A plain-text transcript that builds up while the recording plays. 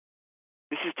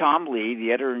is Tom Lee,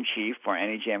 the editor-in-chief for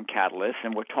NEJM Catalyst,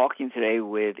 and we're talking today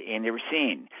with Andy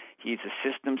Racine. He's a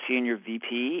System Senior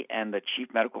VP and the Chief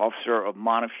Medical Officer of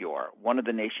Montefiore, one of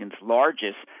the nation's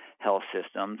largest health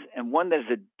systems, and one that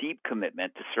has a deep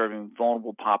commitment to serving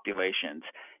vulnerable populations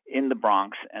in the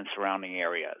Bronx and surrounding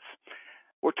areas.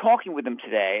 We're talking with him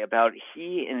today about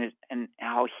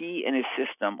how he and his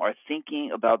system are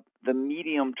thinking about the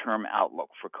medium-term outlook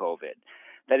for COVID.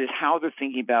 That is how they're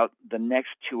thinking about the next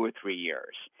 2 or 3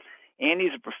 years. Andy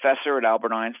is a professor at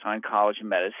Albert Einstein College of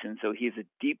Medicine, so he has a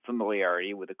deep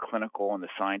familiarity with the clinical and the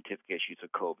scientific issues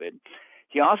of COVID.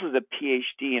 He also has a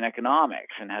PhD in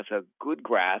economics and has a good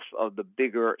grasp of the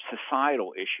bigger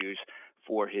societal issues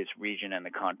for his region and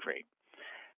the country.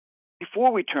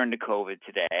 Before we turn to COVID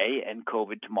today and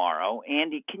COVID tomorrow,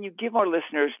 Andy, can you give our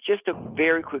listeners just a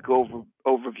very quick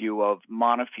overview of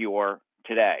Montefiore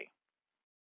today?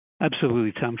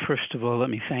 Absolutely, Tom. First of all,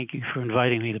 let me thank you for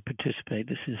inviting me to participate.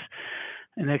 This is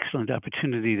an excellent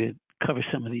opportunity to cover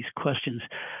some of these questions.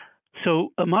 So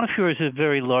Montefiore is a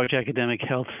very large academic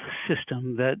health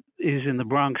system that is in the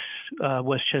Bronx,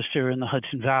 Westchester, and the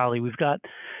Hudson Valley. We've got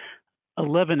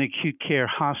 11 acute care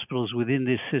hospitals within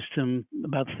this system,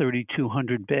 about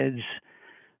 3,200 beds,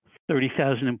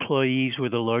 30,000 employees. We're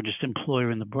the largest employer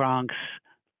in the Bronx,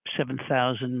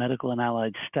 7,000 medical and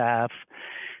allied staff.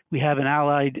 We have an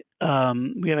ally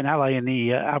in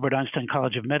the Albert Einstein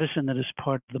College of Medicine that is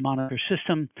part of the Montefiore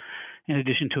system, in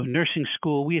addition to a nursing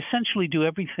school. We essentially do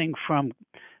everything from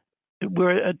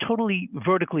we're a totally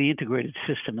vertically integrated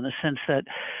system in the sense that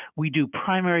we do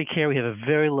primary care. We have a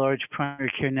very large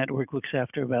primary care network, looks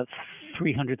after about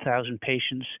 300,000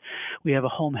 patients. We have a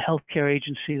home health care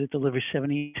agency that delivers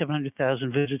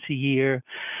 700,000 visits a year.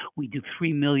 We do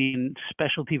 3 million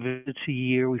specialty visits a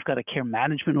year. We've got a care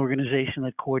management organization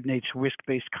that coordinates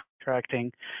risk-based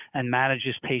contracting and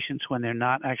manages patients when they're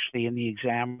not actually in the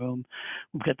exam room.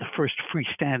 We've got the first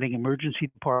freestanding emergency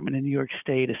department in New York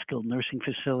State, a skilled nursing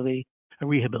facility, a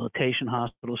rehabilitation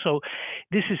hospital. So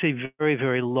this is a very,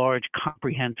 very large,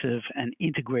 comprehensive, and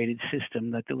integrated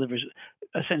system that delivers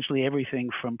essentially everything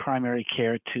from primary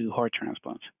care to heart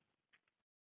transplants.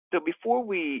 So before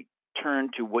we turn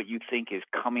to what you think is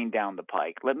coming down the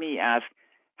pike, let me ask,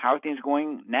 how are things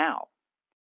going now?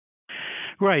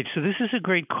 Right. So this is a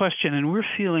great question, and we're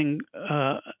feeling,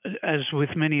 as with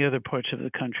many other parts of the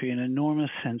country, an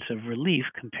enormous sense of relief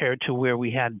compared to where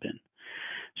we had been.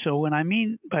 So what I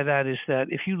mean by that is that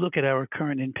if you look at our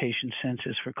current inpatient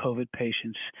census for COVID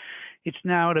patients, it's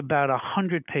now at about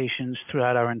 100 patients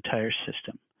throughout our entire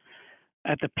system.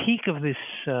 At the peak of this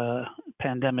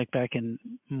pandemic back in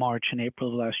March and April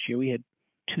of last year, we had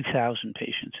 2,000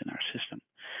 patients in our system.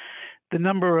 The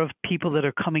number of people that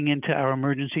are coming into our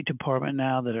emergency department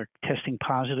now that are testing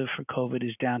positive for COVID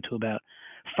is down to about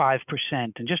 5%.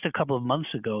 And just a couple of months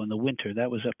ago in the winter,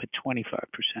 that was up at 25%.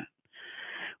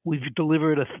 We've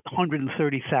delivered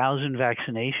 130,000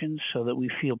 vaccinations so that we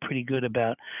feel pretty good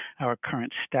about our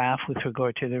current staff with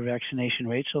regard to their vaccination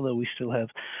rates, although we still have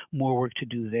more work to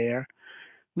do there.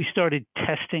 We started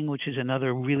testing, which is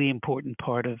another really important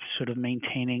part of sort of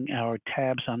maintaining our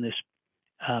tabs on this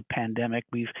pandemic.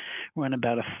 We've run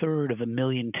about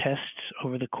 1/3 tests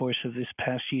over the course of this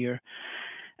past year.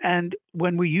 And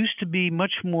when we used to be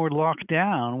much more locked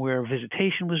down, where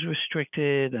visitation was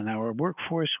restricted and our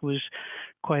workforce was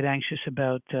quite anxious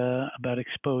about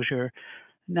exposure,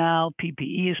 now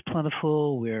PPE is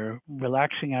plentiful. We're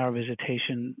relaxing our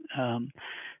visitation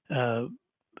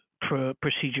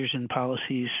procedures and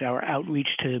policies. Our outreach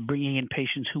to bringing in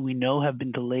patients who we know have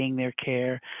been delaying their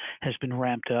care has been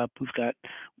ramped up. We've got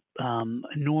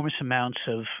enormous amounts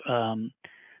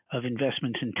of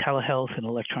investments in telehealth and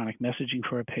electronic messaging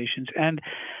for our patients. And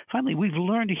finally, we've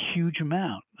learned a huge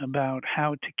amount about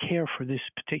how to care for this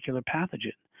particular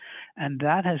pathogen. And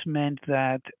that has meant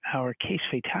that our case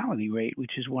fatality rate,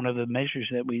 which is one of the measures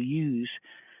that we use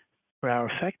for our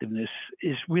effectiveness,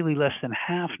 is really less than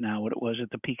half now what it was at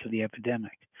the peak of the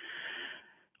epidemic.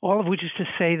 All of which is to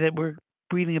say that we're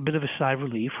breathing a bit of a sigh of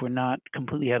relief. We're not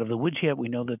completely out of the woods yet. We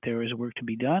know that there is work to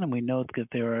be done, and we know that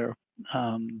there are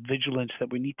vigilance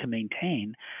that we need to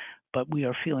maintain, but we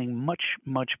are feeling much,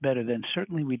 much better than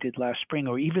certainly we did last spring,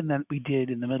 or even than we did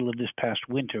in the middle of this past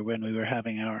winter when we were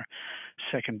having our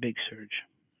second big surge.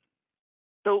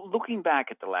 So looking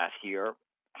back at the last year,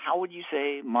 how would you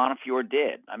say Montefiore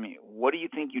did? I mean, what do you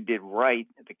think you did right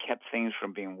that kept things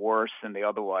from being worse than they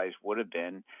otherwise would have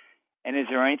been? And is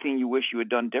there anything you wish you had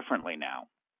done differently now?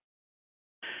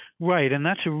 Right, and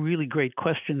that's a really great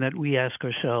question that we ask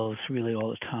ourselves really all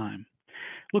the time.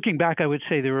 Looking back, I would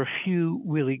say there are a few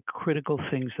really critical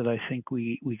things that I think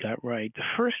we got right. The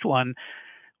first one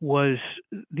was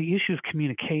the issue of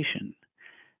communication.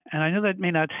 And I know that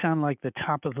may not sound like the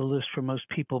top of the list for most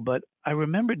people, but I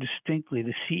remember distinctly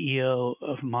the CEO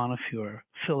of Montefiore,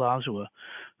 Phil Oswa,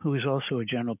 who is also a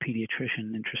general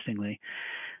pediatrician, interestingly,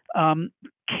 um,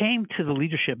 came to the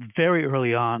leadership very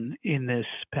early on in this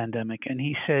pandemic. And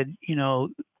he said,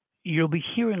 you'll be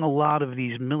hearing a lot of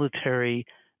these military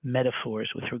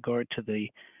metaphors with regard to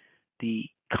the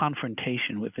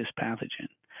confrontation with this pathogen.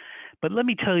 But let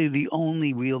me tell you the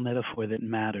only real metaphor that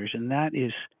matters, and that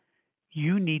is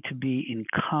you need to be in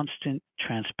constant,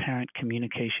 transparent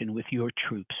communication with your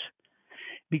troops.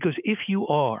 Because if you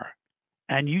are,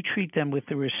 and you treat them with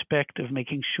the respect of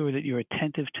making sure that you're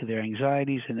attentive to their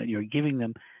anxieties and that you're giving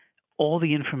them all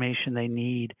the information they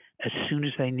need as soon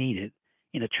as they need it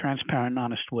in a transparent and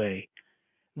honest way,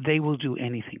 they will do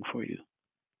anything for you.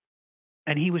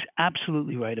 And he was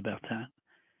absolutely right about that.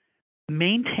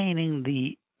 Maintaining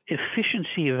the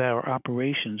efficiency of our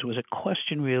operations was a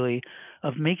question really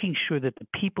of making sure that the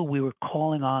people we were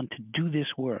calling on to do this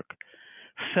work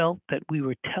felt that we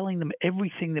were telling them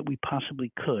everything that we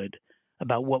possibly could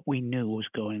about what we knew was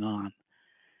going on.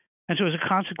 And so as a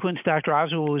consequence, Dr.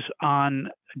 Oswald was on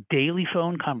daily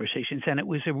phone conversations, and it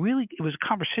was a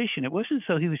conversation. It wasn't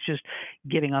so he was just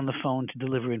getting on the phone to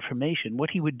deliver information. What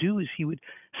he would do is he would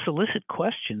solicit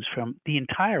questions from the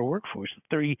entire workforce,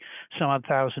 30 some odd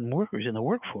thousand workers in the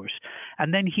workforce,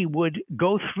 and then he would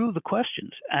go through the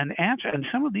questions and answer. And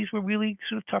some of these were really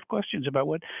sort of tough questions about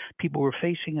what people were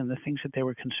facing and the things that they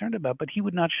were concerned about, but he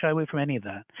would not shy away from any of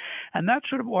that. And that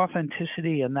sort of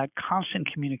authenticity and that constant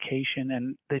communication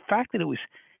and the fact that it was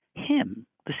him,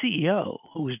 the CEO,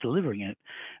 who was delivering it,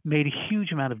 made a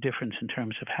huge amount of difference in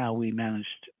terms of how we managed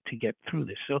to get through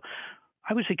this. So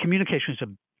I would say communication is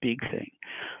a big thing.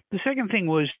 The second thing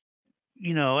was,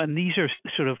 and these are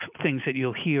sort of things that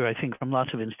you'll hear, I think, from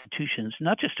lots of institutions,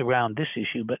 not just around this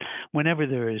issue, but whenever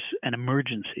there is an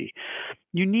emergency.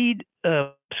 You need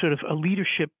sort of a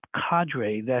leadership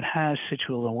cadre that has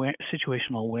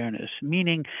situational awareness,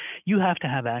 meaning you have to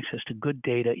have access to good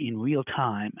data in real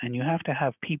time, and you have to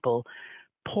have people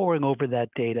poring over that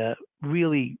data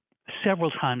really several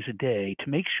times a day to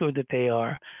make sure that they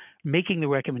are making the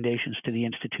recommendations to the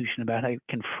institution about how to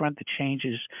confront the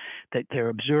changes that they're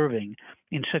observing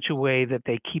in such a way that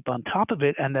they keep on top of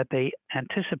it and that they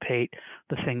anticipate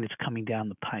the thing that's coming down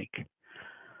the pike.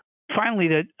 Finally,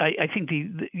 that I think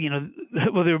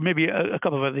well, there may be a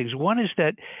couple of other things. One is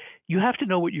that you have to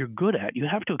know what you're good at. You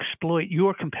have to exploit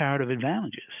your comparative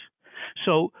advantages.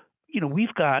 So,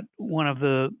 we've got one of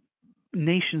the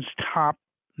nation's top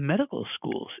medical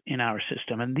schools in our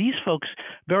system. And these folks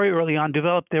very early on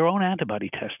developed their own antibody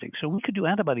testing. So we could do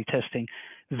antibody testing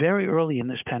very early in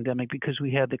this pandemic because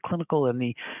we had the clinical and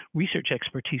the research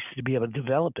expertise to be able to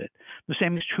develop it. The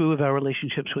same is true of our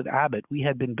relationships with Abbott. We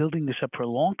had been building this up for a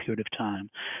long period of time.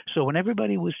 So when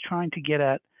everybody was trying to get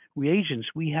at reagents,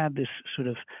 we had this sort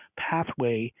of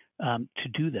pathway to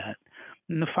do that.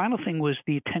 And the final thing was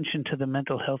the attention to the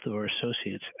mental health of our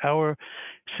associates. Our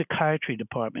psychiatry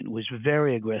department was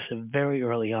very aggressive very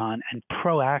early on and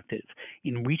proactive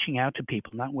in reaching out to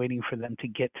people, not waiting for them to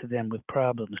get to them with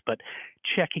problems, but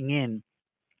checking in,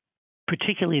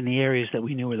 particularly in the areas that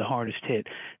we knew were the hardest hit,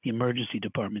 the emergency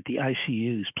department, the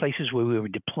ICUs, places where we were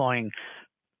deploying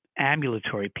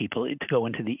ambulatory people to go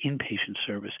into the inpatient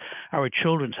service, our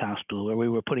children's hospital where we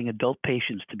were putting adult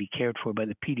patients to be cared for by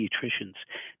the pediatricians.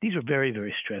 These were very,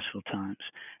 very stressful times.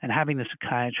 And having the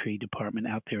psychiatry department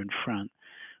out there in front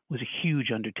was a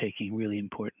huge undertaking, really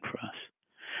important for us.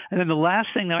 And then the last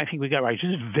thing that I think we got right,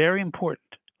 this is very important,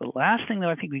 the last thing that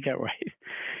I think we got right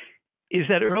is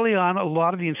that early on, a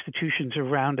lot of the institutions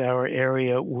around our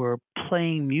area were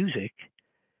playing music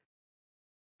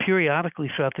periodically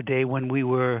throughout the day when we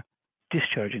were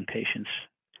discharging patients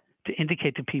to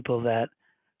indicate to people that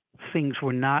things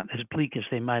were not as bleak as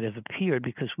they might have appeared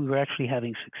because we were actually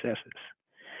having successes.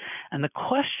 And the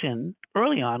question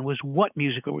early on was, what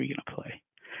music are we going to play?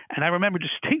 And I remember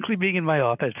distinctly being in my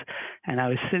office, and I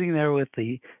was sitting there with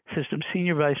the system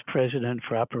senior vice president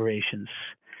for operations,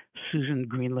 Susan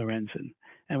Green Lorenzen.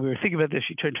 And we were thinking about this.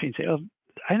 She turned to me and said, "Oh,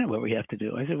 I know what we have to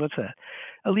do." I said, "What's that?"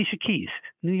 "Alicia Keys,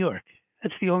 New York.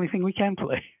 That's the only thing we can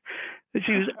play." And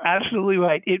she was absolutely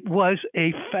right. It was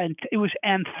it was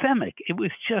anthemic. It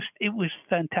was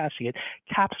fantastic. It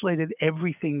encapsulated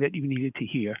everything that you needed to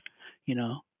hear.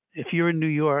 If you're in New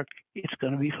York, it's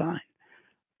going to be fine.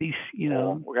 These,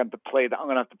 Well, we're going to play that. I'm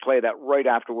going to have to play that right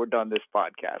after we're done this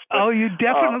podcast. Oh, you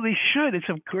definitely should. It's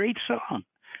a great song.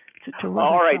 It's a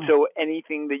all right. song. So,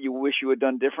 anything that you wish you had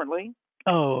done differently?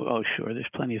 Oh, sure. There's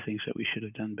plenty of things that we should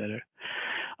have done better.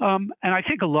 And I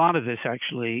think a lot of this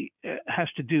actually has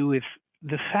to do with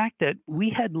the fact that we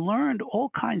had learned all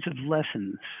kinds of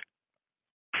lessons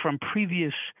from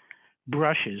previous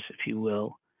brushes, if you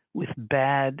will, with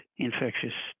bad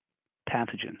infectious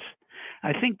pathogens.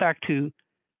 I think back to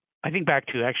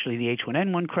actually the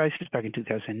H1N1 crisis back in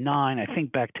 2009. I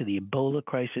think back to the Ebola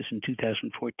crisis in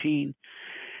 2014.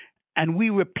 And we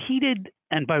repeated,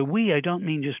 and by we, I don't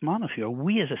mean just Montefiore,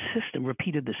 we as a system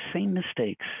repeated the same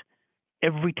mistakes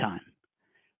every time.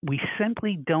 We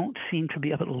simply don't seem to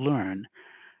be able to learn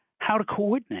how to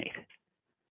coordinate.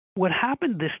 What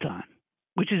happened this time,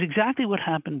 which is exactly what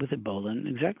happened with Ebola and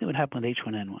exactly what happened with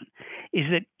H1N1, is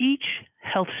that each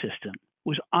health system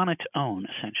was on its own,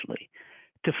 essentially,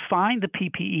 to find the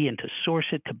PPE and to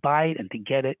source it, to buy it and to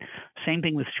get it. Same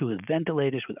thing was true with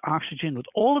ventilators, with oxygen, with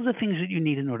all of the things that you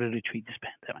need in order to treat this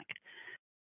pandemic.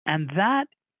 And that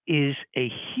is a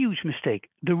huge mistake.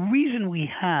 The reason we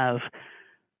have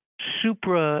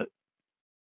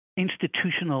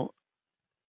supra-institutional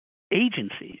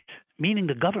agencies, meaning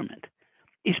the government,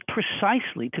 is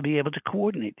precisely to be able to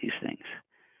coordinate these things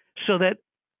so that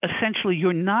essentially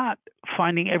you're not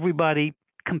finding everybody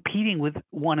competing with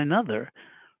one another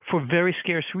for very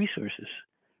scarce resources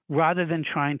rather than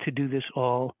trying to do this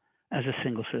all as a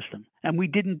single system. And we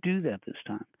didn't do that this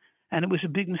time. And it was a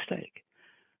big mistake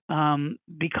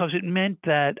because it meant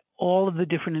that all of the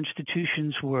different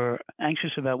institutions were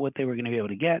anxious about what they were going to be able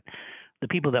to get. The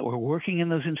people that were working in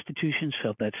those institutions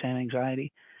felt that same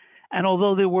anxiety. And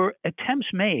although there were attempts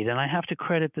made, and I have to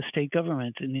credit the state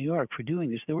government in New York for doing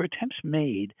this, there were attempts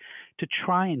made to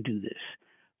try and do this,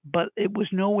 but it was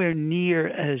nowhere near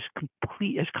as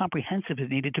complete, as comprehensive as it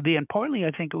needed to be. And partly,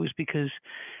 I think it was because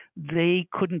they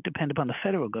couldn't depend upon the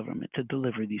federal government to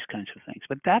deliver these kinds of things.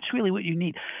 But that's really what you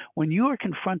need. When you are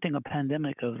confronting a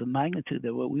pandemic of the magnitude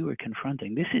that what we were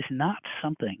confronting, this is not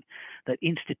something that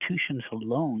institutions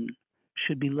alone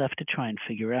should be left to try and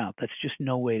figure out. That's just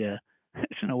no way to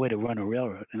run a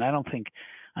railroad. And I don't think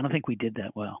we did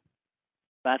that well.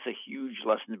 That's a huge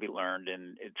lesson to be learned,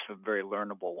 and it's a very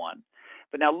learnable one.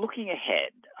 But now, looking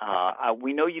ahead,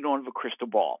 we know you don't have a crystal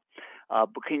ball,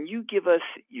 but can you give us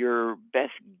your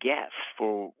best guess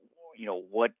for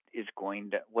what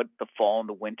the fall and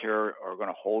the winter are going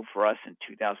to hold for us in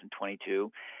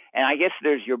 2022? And I guess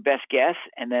there's your best guess,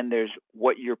 and then there's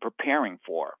what you're preparing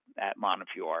for at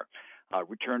Montefiore.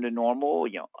 Return to normal,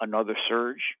 another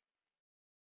surge.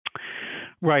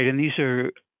 Right, and these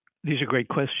are great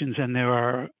questions, and there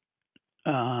are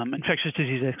infectious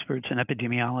disease experts and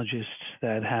epidemiologists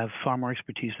that have far more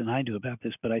expertise than I do about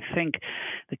this. But I think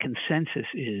the consensus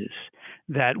is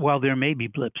that while there may be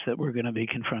blips that we're going to be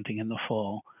confronting in the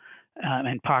fall,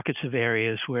 and pockets of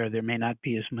areas where there may not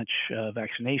be as much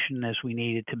vaccination as we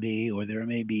need it to be, or there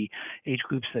may be age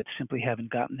groups that simply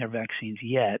haven't gotten their vaccines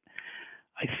yet,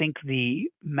 I think the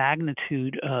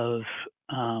magnitude of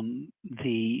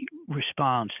the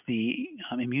response, the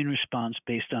immune response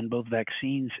based on both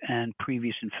vaccines and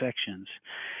previous infections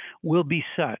will be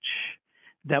such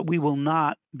that we will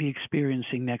not be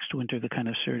experiencing next winter the kind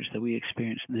of surge that we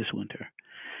experienced this winter.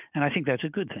 And I think that's a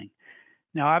good thing.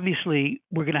 Now, obviously,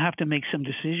 we're going to have to make some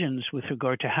decisions with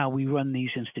regard to how we run these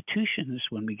institutions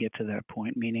when we get to that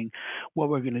point, meaning what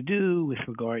we're going to do with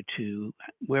regard to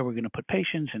where we're going to put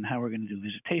patients and how we're going to do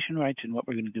visitation rights and what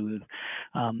we're going to do with,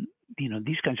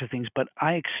 these kinds of things. But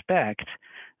I expect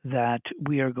that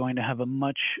we are going to have a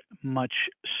much, much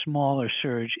smaller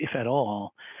surge, if at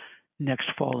all,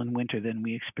 next fall and winter than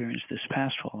we experienced this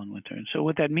past fall and winter. And so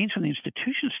what that means from the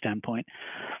institution standpoint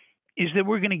is that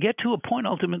we're going to get to a point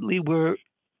ultimately where,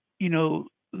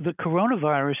 the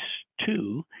coronavirus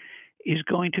too is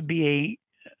going to be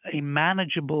a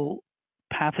manageable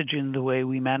pathogen the way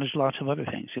we manage lots of other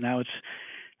things. And now it's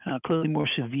clearly more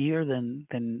severe than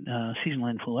seasonal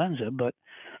influenza, but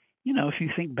if you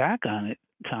think back on it,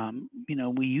 Tom,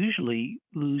 we usually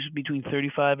lose between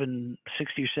 35 and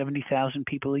 60 or 70,000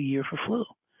 people a year for flu,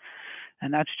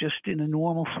 and that's just in a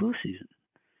normal flu season.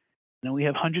 We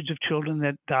have hundreds of children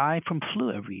that die from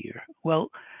flu every year. Well,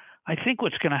 I think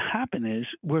what's going to happen is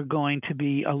we're going to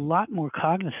be a lot more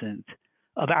cognizant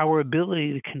of our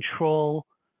ability to control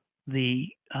the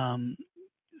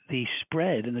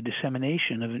spread and the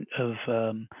dissemination of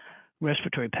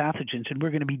respiratory pathogens, and we're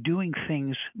going to be doing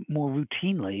things more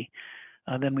routinely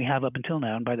than we have up until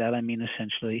now. And by that I mean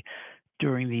essentially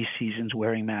during these seasons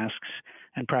wearing masks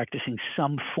and practicing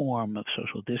some form of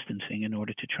social distancing in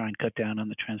order to try and cut down on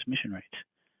the transmission rates.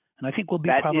 And I think we'll be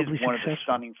probably successful. That is one of the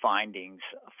stunning findings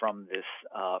from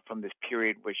this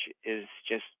period, which is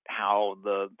just how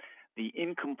the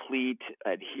incomplete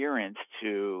adherence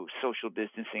to social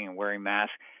distancing and wearing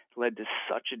masks led to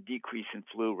such a decrease in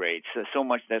flu rates. So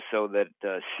much that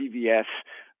CVS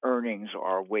earnings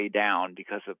are way down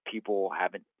because of people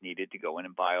haven't needed to go in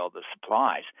and buy all the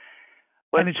supplies.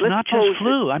 But and it's not just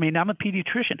flu. I mean, I'm a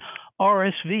pediatrician.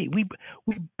 RSV. We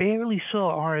barely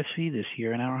saw RSV this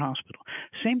year in our hospital.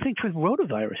 Same thing for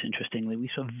rotavirus. Interestingly, we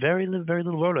saw very little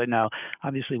rotavirus. Now,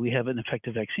 obviously, we have an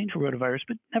effective vaccine for rotavirus,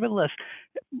 but nevertheless,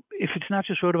 if it's not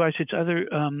just rotavirus, it's other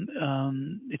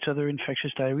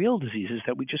infectious diarrheal diseases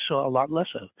that we just saw a lot less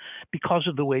of because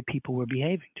of the way people were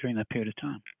behaving during that period of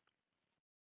time.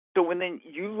 So when then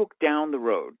you look down the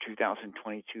road,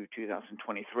 2022,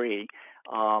 2023.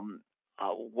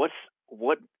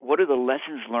 What are the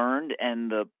lessons learned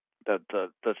and the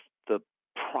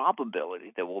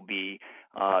probability that we'll be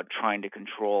trying to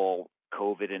control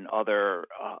COVID and other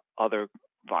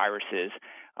viruses?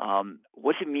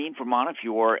 What's it mean for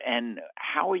Montefiore, and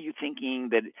how are you thinking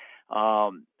that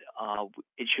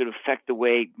it should affect the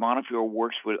way Montefiore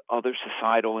works with other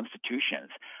societal institutions?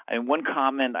 And one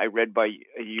comment I read by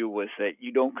you was that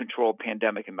you don't control a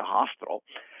pandemic in the hospital,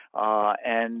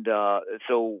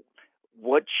 so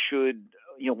what's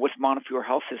Montefiore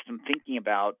Health System thinking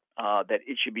about that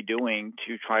it should be doing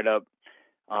to try to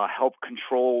help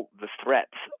control the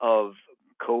threats of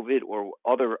COVID or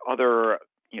other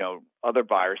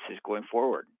viruses going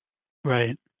forward?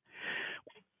 Right.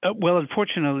 Well,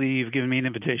 unfortunately, you've given me an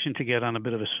invitation to get on a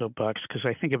bit of a soapbox because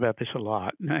I think about this a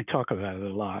lot and I talk about it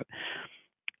a lot.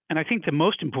 And I think the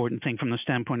most important thing from the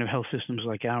standpoint of health systems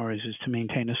like ours is to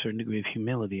maintain a certain degree of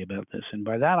humility about this. And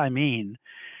by that, I mean,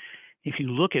 if you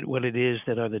look at what it is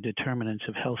that are the determinants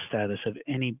of health status of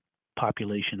any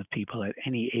population of people at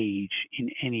any age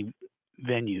in any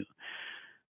venue,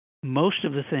 most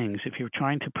of the things, if you're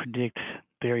trying to predict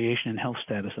variation in health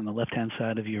status on the left-hand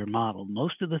side of your model,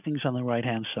 most of the things on the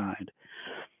right-hand side,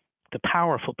 the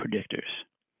powerful predictors,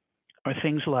 are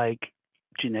things like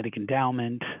genetic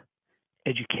endowment,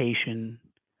 education,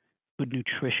 good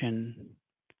nutrition,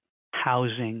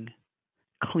 housing,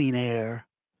 clean air,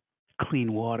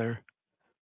 clean water,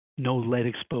 no lead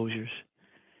exposures.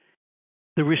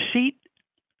 The receipt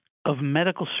of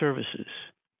medical services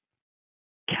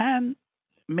can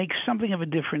make something of a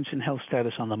difference in health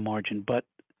status on the margin, but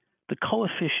the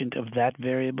coefficient of that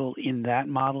variable in that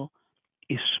model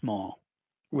is small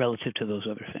relative to those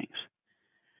other things.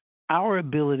 Our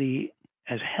ability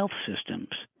as health systems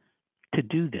to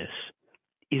do this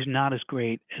is not as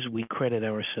great as we credit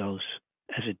ourselves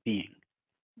as it being.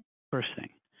 First thing.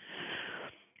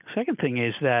 Second thing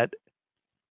is that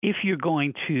if you're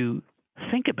going to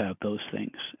think about those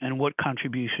things and what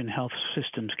contribution health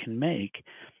systems can make,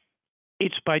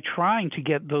 it's by trying to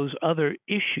get those other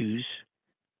issues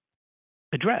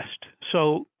addressed.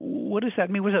 So what does that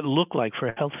mean? What does that look like for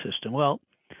a health system? Well,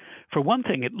 for one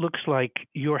thing, it looks like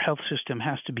your health system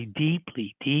has to be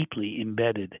deeply, deeply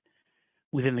embedded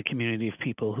within the community of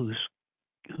people whose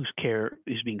care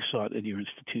is being sought at your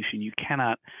institution. You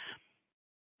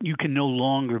can no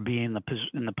longer be in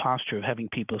the posture of having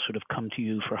people sort of come to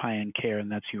you for high-end care,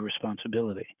 and that's your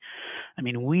responsibility. I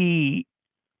mean, we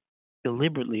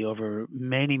deliberately over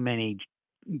many, many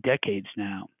decades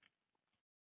now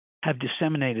have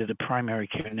disseminated a primary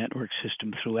care network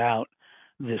system throughout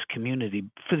this community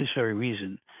for this very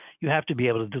reason. You have to be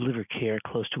able to deliver care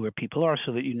close to where people are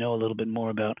so that you know a little bit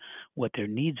more about what their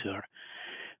needs are.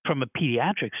 From a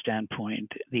pediatric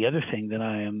standpoint, the other thing that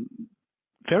I am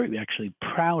very actually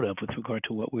proud of with regard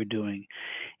to what we're doing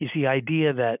is the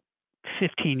idea that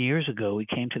 15 years ago, we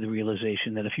came to the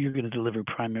realization that if you're going to deliver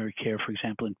primary care, for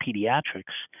example, in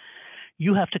pediatrics,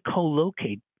 you have to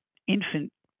co-locate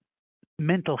infant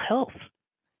mental health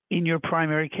in your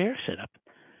primary care setup,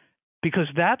 because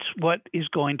that's what is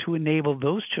going to enable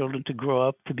those children to grow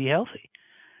up to be healthy.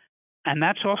 And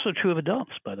that's also true of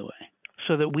adults, by the way,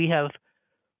 so that we have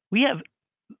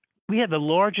the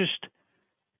largest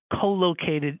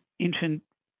co-located infant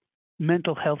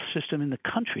mental health system in the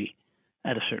country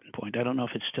at a certain point. I don't know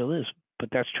if it still is, but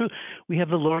that's true. We have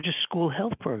the largest school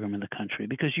health program in the country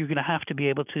because you're going to have to be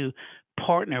able to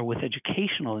partner with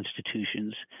educational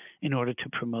institutions in order to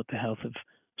promote the health of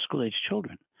school-age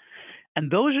children.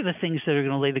 And those are the things that are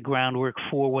going to lay the groundwork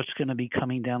for what's going to be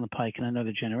coming down the pike in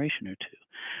another generation or two.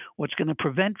 What's going to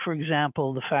prevent, for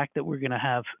example, the fact that we're going to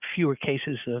have fewer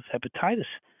cases of hepatitis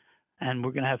and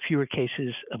we're going to have fewer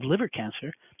cases of liver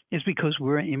cancer is because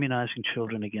we're immunizing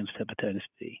children against hepatitis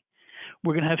B.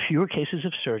 We're going to have fewer cases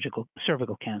of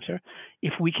cervical cancer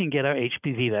if we can get our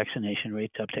HPV vaccination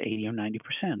rates up to 80 or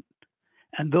 90%.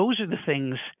 And those are the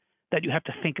things that you have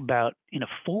to think about in a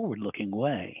forward-looking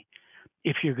way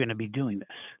if you're going to be doing this.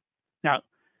 Now,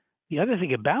 the other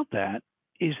thing about that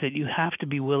is that you have to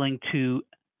be willing to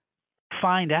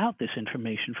find out this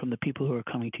information from the people who are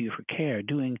coming to you for care,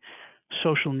 doing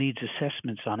social needs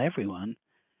assessments on everyone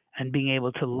and being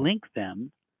able to link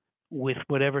them with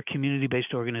whatever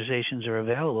community-based organizations are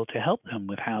available to help them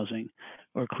with housing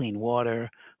or clean water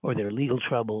or their legal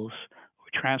troubles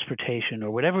or transportation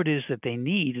or whatever it is that they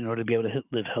need in order to be able to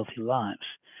live healthy lives.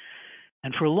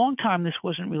 And for a long time, this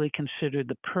wasn't really considered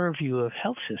the purview of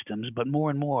health systems, but more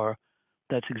and more,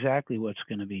 that's exactly what's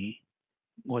going to be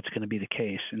the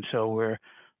case. And so we're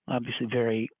obviously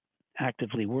very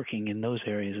actively working in those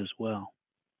areas as well.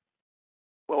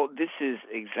 Well, this is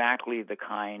exactly the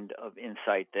kind of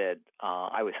insight that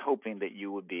I was hoping that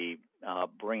you would be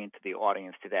bringing to the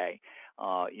audience today.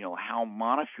 How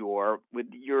Montefiore, with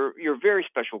your very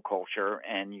special culture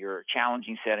and your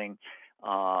challenging setting,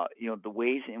 the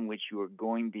ways in which you are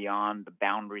going beyond the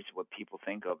boundaries of what people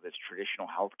think of as traditional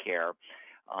healthcare.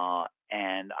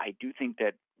 And I do think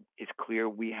that it's clear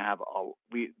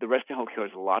the rest of healthcare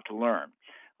has a lot to learn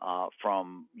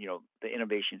from the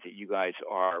innovations that you guys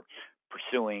are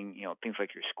pursuing, things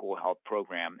like your school health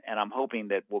program, and I'm hoping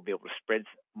that we'll be able to spread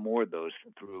more of those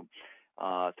through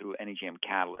NEJM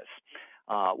Catalyst.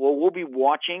 Well, we'll be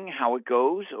watching how it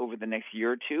goes over the next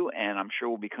year or two, and I'm sure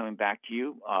we'll be coming back to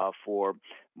you for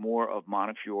more of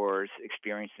Montefiore's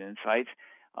experience and insights.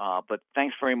 But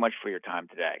thanks very much for your time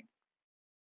today.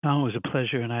 Oh, it was a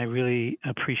pleasure, and I really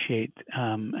appreciate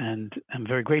and I'm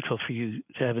very grateful for you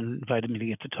to have invited me to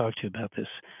get to talk to you about this.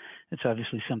 It's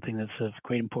obviously something that's of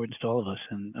great importance to all of us,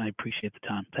 and I appreciate the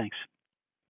time. Thanks.